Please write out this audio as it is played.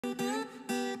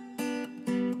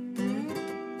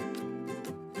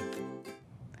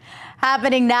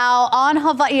Happening now on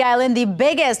Hawaii Island, the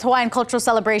biggest Hawaiian cultural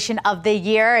celebration of the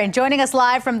year. And joining us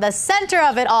live from the center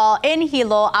of it all in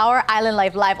Hilo, our Island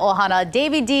Life Live Ohana,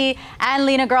 Davey D and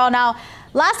Lina Girl. Now,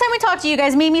 last time we talked to you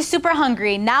guys made me super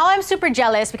hungry. Now I'm super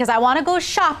jealous because I want to go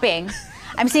shopping.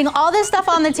 I'm seeing all this stuff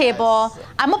on the table.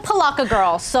 I'm a palaka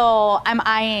girl, so I'm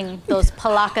eyeing those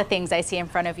palaka things I see in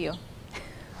front of you.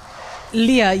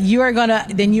 Leah, you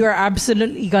are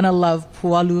absolutely gonna love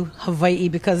Pualu Hawaii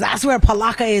because that's where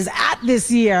palaka is at this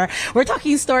year. We're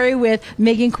talking story with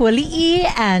Megan Kualii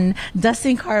and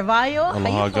Dustin Caravalho.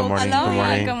 Aloha, good morning.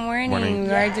 Aloha, good morning. good morning.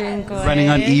 We are doing good. Running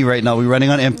on E right now. We're running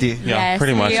on empty. Yeah, yes,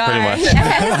 pretty much.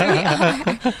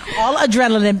 Yes, we are. All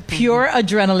adrenaline, pure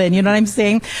adrenaline, you know what I'm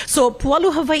saying? So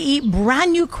Pualu Hawaii,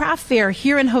 brand new craft fair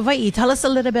here in Hawaii. Tell us a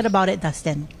little bit about it,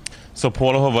 Dustin. So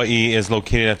Pualu Hawaii is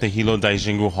located at the Hilo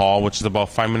Daijingu Hall, which is about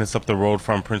 5 minutes up the road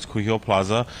from Prince Kuhio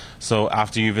Plaza. So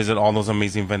after you visit all those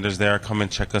amazing vendors there, come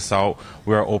and check us out.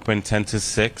 We're open 10 to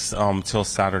 6 till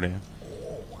Saturday.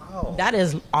 That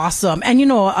is awesome. And you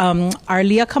know, our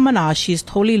Leah Kamana, she's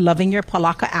totally loving your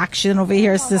palaka action over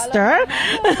here, sister.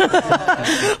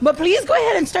 But please go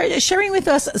ahead and start sharing with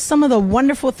us some of the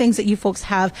wonderful things that you folks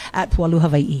have at Pualu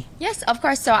Hawaii. Yes, of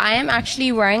course. So I am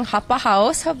actually wearing Hapa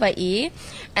House Hawaii.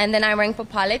 And then I'm wearing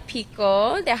Papale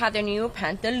Pico. They have their new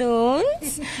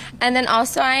pantaloons. And then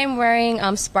also I'm wearing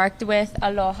Sparked with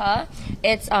Aloha.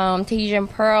 It's Tahitian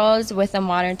pearls with a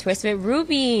modern twist with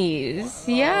rubies.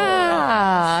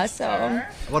 Yeah. So.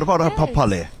 What about our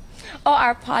papale? Oh,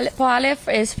 our Papale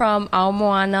is from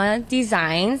Moana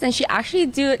Designs. And she actually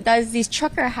does these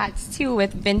trucker hats too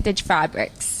with vintage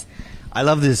fabrics. I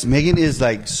love this. Megan is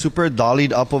like super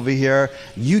dollied up over here.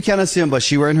 You cannot see him, but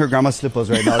she wearing her grandma slippers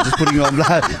right now. Just putting you on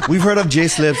blast. We've heard of J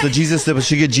slips, the Jesus slippers.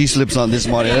 She get G slips on this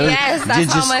morning. Yes,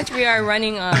 that's how much we are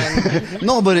running on.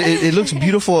 No, but it looks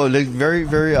beautiful. Like very,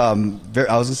 very, I was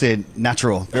gonna say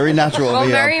natural. Very natural. Well,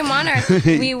 very monarch.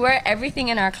 We wear everything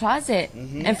in our closet,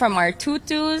 and from our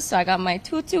tutus. So I got my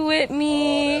tutu with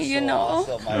me. Oh, you know.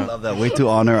 Awesome. I love that. Way to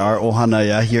honor our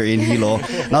ohana here in Hilo.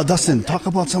 Now, Dustin, talk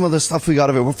about some of the stuff we got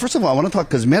of it. Well, first of all, I want to talk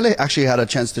because Mele actually had a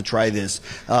chance to try this.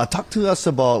 Talk to us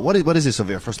about what is this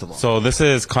over here, first of all? So this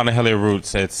is Kanahele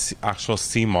roots. It's actual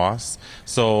sea moss.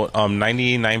 So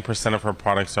 99% of her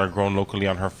products are grown locally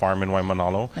on her farm in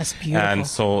Waimanalo. That's beautiful. And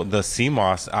so the sea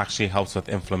moss actually helps with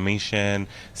inflammation,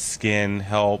 skin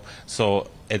help. So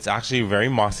it's actually very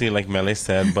mossy, like Mele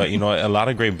said, but you know, a lot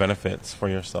of great benefits for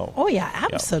yourself. Oh yeah,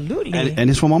 absolutely. And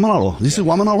it's from Waimanalo. This is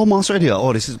Waimanalo moss right here.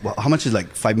 Oh, this is how much is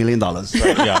like $5 million? Right?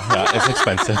 Yeah, it's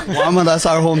expensive. That's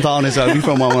our hometown. We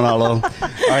from Waimanalo.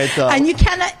 All right. And you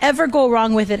cannot ever go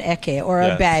wrong with an eke or a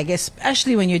Yes. bag,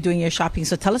 especially when you're doing your shopping.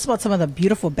 So tell us about some of the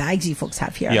beautiful bags you folks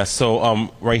have here. Yeah, so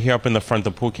right here up in the front,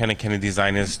 the Pualu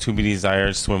design is To Be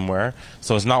Desired swimwear.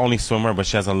 So it's not only swimwear, but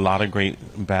she has a lot of great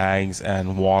bags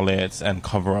and wallets and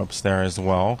cover-ups there as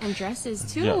well. And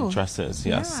dresses too. Yeah, dresses,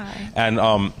 yes. Yeah.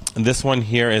 And this one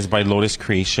here is by Lotus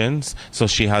Creations. So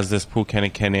she has this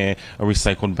Pualu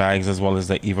recycled bags as well as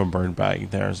the Eva Bird bag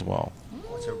there as well.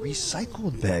 It's a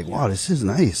recycled bag. Wow, this is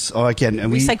nice. Oh, I can.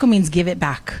 And Recycle means give it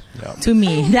back to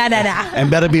me.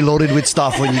 And better be loaded with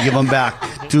stuff when you give them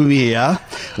back to me, yeah?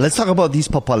 Let's talk about these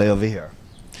papale over here.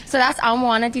 So that's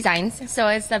Moana Designs. So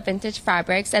it's the vintage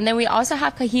fabrics. And then we also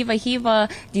have Hiva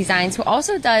Designs, who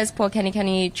also does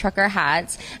Pualu trucker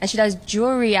hats. And she does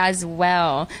jewelry as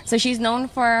well. So she's known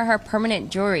for her permanent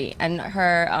jewelry and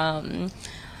her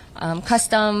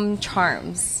custom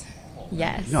charms.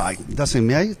 Yes. No, Dustin,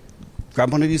 may I grab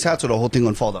one of these hats or the whole thing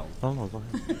gonna fall down? Oh, no, go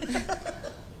ahead.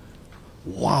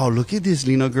 Wow, look at this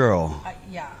Lina girl.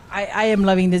 Yeah, I am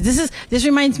loving this. This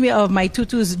reminds me of my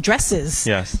tutu's dresses.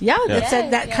 Yes. Yeah, Yes.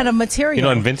 that's that kind of material. You know,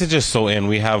 and vintage is so in.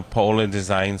 We have Paola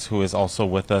Designs, who is also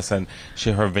with us, and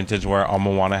her vintage wear.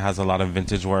 Moana has a lot of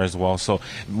vintage wear as well. So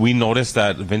we noticed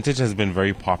that vintage has been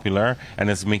very popular, and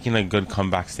it's making a good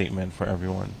comeback statement for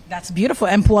everyone. That's beautiful.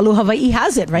 And Pualu Hawaii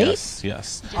has it, right? Yes,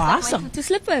 yes. Just Awesome. Like my tutu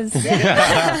slippers.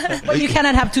 Well, you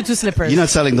cannot have tutu slippers. You're not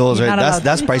selling those, You're right? not allowed.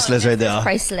 That's priceless right there.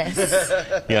 Priceless.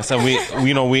 Yes, and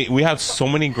we have so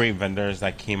many great vendors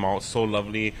that came out so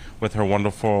lovely with her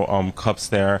wonderful cups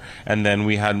there, and then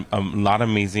we had a lot of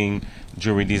amazing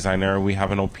jewelry designer. We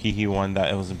have an Opihi one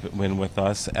that was been with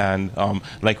us, and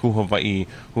Laiku Hawaii,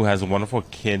 who has wonderful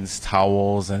kids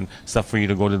towels and stuff for you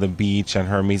to go to the beach, and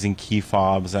her amazing key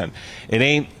fobs. And it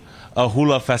ain't a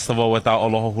hula festival without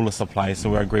Aloha Hula Supply,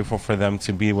 so we're grateful for them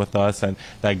to be with us and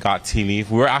that got tea leaf.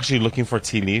 We were actually looking for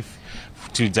tea leaf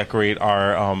to decorate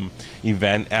our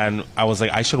event, and I was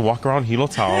like, I should walk around Hilo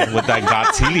Town with that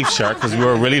Got Tea Leaf shirt because we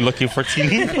were really looking for tea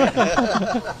leaf.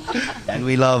 And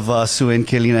we love Sue and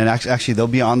Kelina, and actually they'll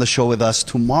be on the show with us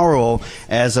tomorrow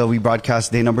as we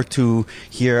broadcast day number 2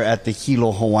 here at the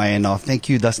Hilo Hawaiian. Thank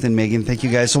you, Dustin, Megan. Thank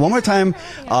you, guys. So one more time,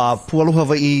 Pualu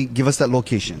Hawaii, give us that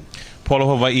location. Pualu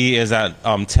Hawaii is at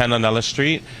 10 Anella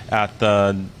Street at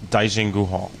the Daijingu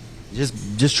Hall.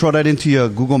 Just throw that into your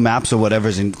Google Maps or whatever,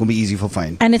 and it's going to be easy for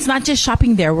find. And it's not just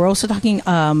shopping there. We're also talking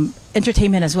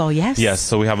entertainment as well, yes? Yes,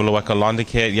 so we have a Loeka Londa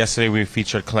Kit. Yesterday we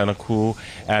featured Kalanaku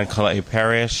and Kualii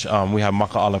Parish. We have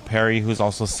Maka'ala Perry, who's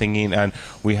also singing, and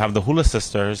we have the Hula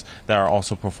Sisters that are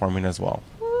also performing as well.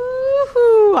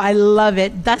 Woohoo! I love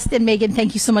it. Dustin, Megan,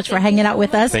 thank you so much for hanging out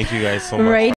with us. Thank you guys so much. Right.